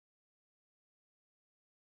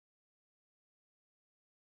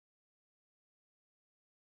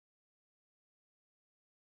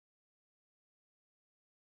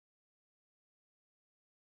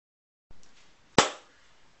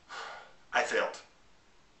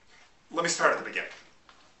let me start at the beginning.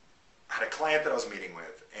 I had a client that I was meeting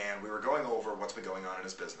with, and we were going over what's been going on in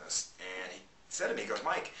his business, and he said to me, he goes,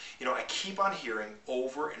 Mike, you know, I keep on hearing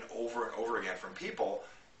over and over and over again from people,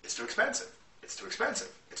 it's too expensive, it's too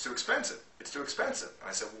expensive, it's too expensive, it's too expensive. And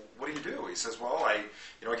I said, well, what do you do? He says, well, I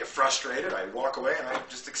get frustrated, I walk away, and I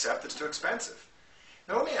just accept it's too expensive.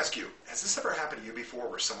 Now let me ask you, has this ever happened to you before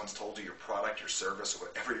where someone's told you your product, your service, or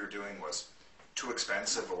whatever you're doing was too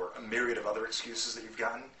expensive, or a myriad of other excuses that you've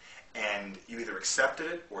gotten, and you either accepted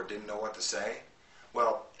it or didn't know what to say?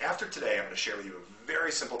 Well, after today, I'm going to share with you a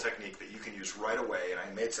very simple technique that you can use right away, and I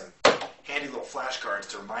made some handy little flashcards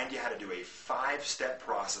to remind you how to do a 5-step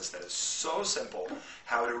process that is so simple,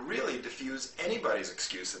 how to really diffuse anybody's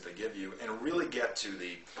excuse that they give you and really get to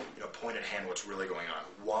the point at hand, what's really going on,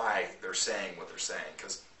 why they're saying what they're saying.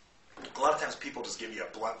 Because a lot of times people just give you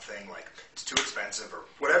a blunt thing like it's too expensive or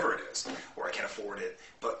whatever it is, or I can't afford it.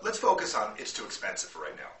 But let's focus on it's too expensive for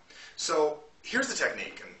right now. So here's the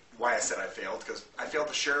technique and why I said I failed, because I failed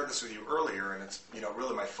to share this with you earlier, and it's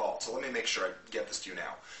really my fault. So let me make sure I get this to you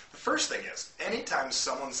now. The first thing is, anytime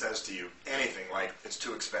someone says to you anything like it's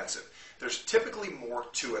too expensive, there's typically more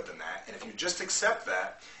to it than that. And if you just accept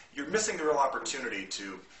that, you're missing the real opportunity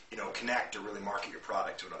to connect or really market your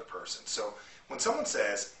product to another person. So when someone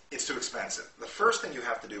says it's too expensive, the first thing you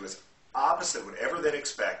have to do is opposite whatever they'd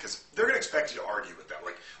expect, because they're going to expect you to argue with them.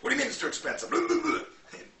 Like, what do you mean it's too expensive? Blah, blah, blah.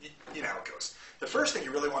 You know how it goes. The first thing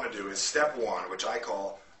you really want to do is step 1, which I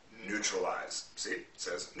call neutralize. See, it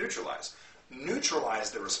says neutralize. Neutralize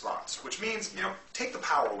the response, which means, take the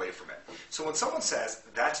power away from it. So when someone says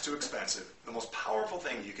that's too expensive, the most powerful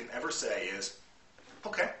thing you can ever say is,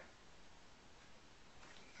 okay. Let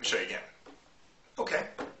me show you again. Okay.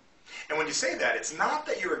 And when you say that, it's not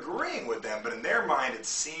that you're agreeing with them, but in their mind it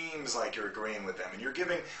seems like you're agreeing with them, and you're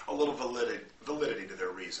giving a little validity to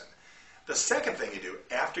their reason. The second thing you do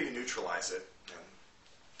after you neutralize it, and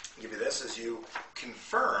give you this, is you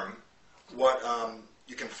confirm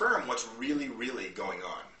what's really, really going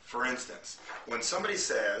on. For instance, when somebody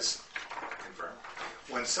says,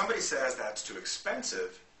 that's too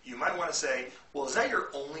expensive, you might want to say, well, is that your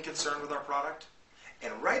only concern with our product?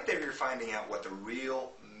 And right there you're finding out what the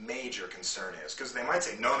real major concern is. Because they might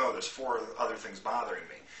say, no, there's 4 other things bothering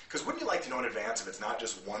me. Because wouldn't you like to know in advance if it's not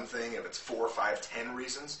just one thing, if it's 4, 5, 10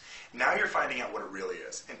 reasons? Now you're finding out what it really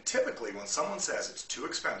is. And typically when someone says it's too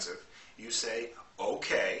expensive, you say,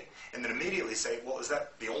 okay, and then immediately say, well, is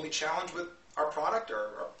that the only challenge with our product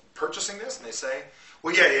or purchasing this? And they say,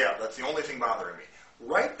 well, yeah, that's the only thing bothering me.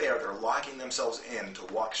 Right there, they're locking themselves in to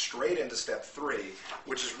walk straight into step 3,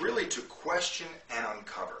 which is really to question and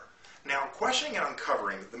uncover. Now, questioning and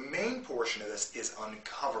uncovering, the main portion of this is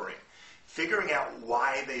uncovering, figuring out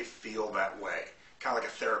why they feel that way. Kind of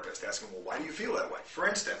like a therapist asking, well, why do you feel that way? For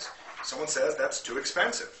instance, someone says that's too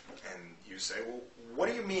expensive, and you say, well, what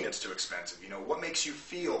do you mean it's too expensive? What makes you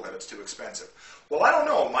feel that it's too expensive? Well, I don't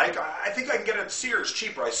know, Mike. I think I can get it at Sears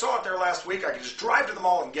cheaper. I saw it there last week. I can just drive to the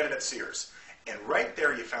mall and get it at Sears. And right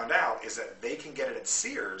there you found out is that they can get it at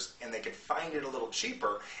Sears and they can find it a little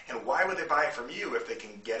cheaper. And why would they buy it from you if they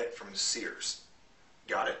can get it from Sears?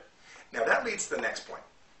 Got it? Now that leads to the next point.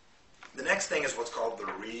 The next thing is what's called the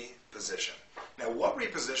reposition. Now what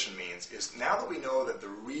reposition means is now that we know that the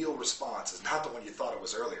real response is not the one you thought it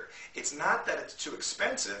was earlier. It's not that it's too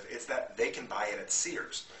expensive, it's that they can buy it at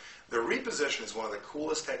Sears. The reposition is one of the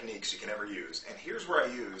coolest techniques you can ever use. And here's where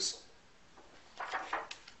I use,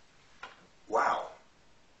 wow,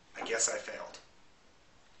 I guess I failed.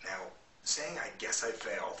 Now, saying I guess I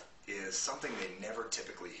failed is something they never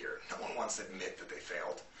typically hear. No one wants to admit that they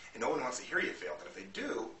failed, and no one wants to hear you failed. And if they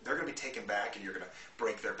do, they're going to be taken back and you're going to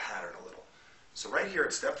break their pattern a little. So right here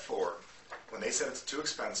at step 4, when they said it's too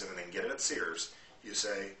expensive and they can get it at Sears, you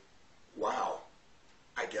say, wow,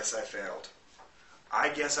 I guess I failed. I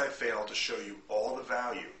guess I failed to show you all the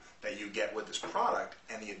value that you get with this product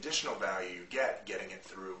and the additional value you get getting it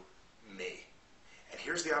through me. And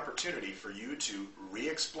here's the opportunity for you to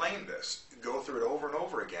re-explain this, go through it over and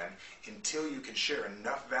over again until you can share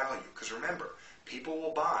enough value. Because remember, people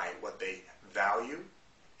will buy what they value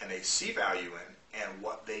and they see value in and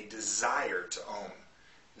what they desire to own.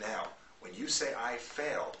 Now, when you say I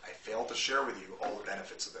failed to share with you all the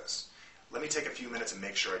benefits of this. Let me take a few minutes and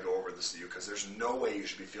make sure I go over this with you, because there's no way you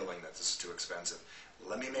should be feeling that this is too expensive.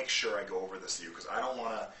 Let me make sure I go over this with you, because I don't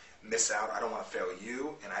want to miss out. I don't want to fail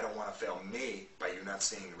you, and I don't want to fail me by you not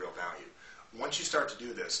seeing the real value. Once you start to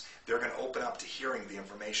do this, they're going to open up to hearing the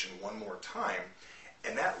information one more time,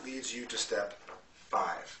 and that leads you to step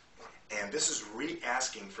 5. And this is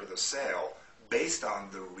re-asking for the sale based on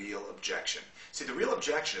the real objection. See, the real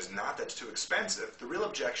objection is not that it's too expensive. The real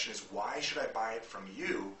objection is, why should I buy it from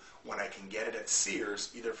you when I can get it at Sears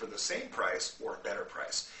either for the same price or a better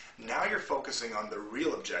price? Now you're focusing on the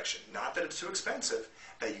real objection, not that it's too expensive,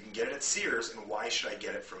 that you can get it at Sears, and why should I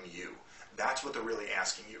get it from you? That's what they're really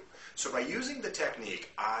asking you. So by using the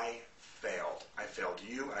technique, I failed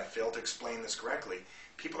you, and I failed to explain this correctly,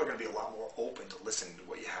 people are going to be a lot more open to listening to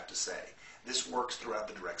what you have to say. This works throughout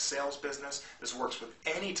the direct sales business. This works with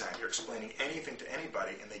any time you're explaining anything to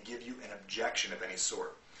anybody and they give you an objection of any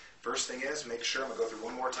sort. First thing is, make sure, I'm going to go through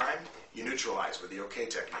one more time, you neutralize with the OK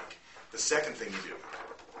technique. The second thing you do,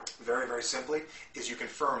 very, very simply, is you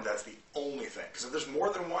confirm that's the only thing. Because if there's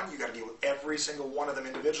more than one, you've got to deal with every single one of them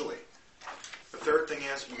individually. The third thing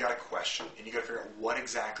is, you got to question, and you got to figure out what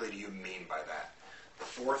exactly do you mean by that. The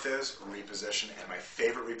fourth is reposition, and my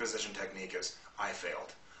favorite reposition technique is, I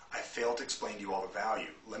failed. I failed to explain to you all the value.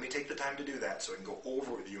 Let me take the time to do that so I can go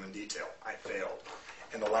over with you in detail. I failed.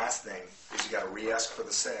 And the last thing is, you got to re-ask for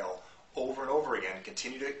the sale over and over again.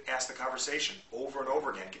 Continue to ask the conversation over and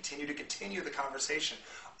over again. Continue the conversation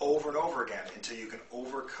over and over again until you can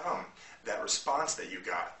overcome that response that you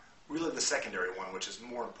got. Really the secondary one, which is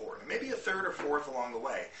more important. Maybe a third or fourth along the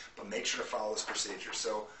way, but make sure to follow this procedure.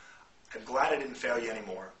 So I'm glad I didn't fail you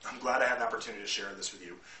anymore. I'm glad I had an opportunity to share this with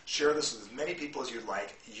you. Share this with as many people as you'd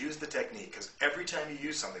like. Use the technique, because every time you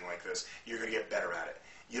use something like this, you're going to get better at it.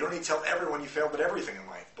 You don't need to tell everyone you failed at everything in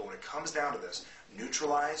life, but when it comes down to this,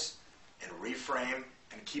 neutralize and reframe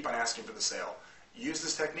and keep on asking for the sale. Use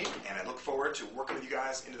this technique, and I look forward to working with you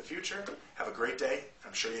guys into the future. Have a great day.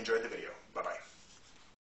 I'm sure you enjoyed the video. Bye-bye.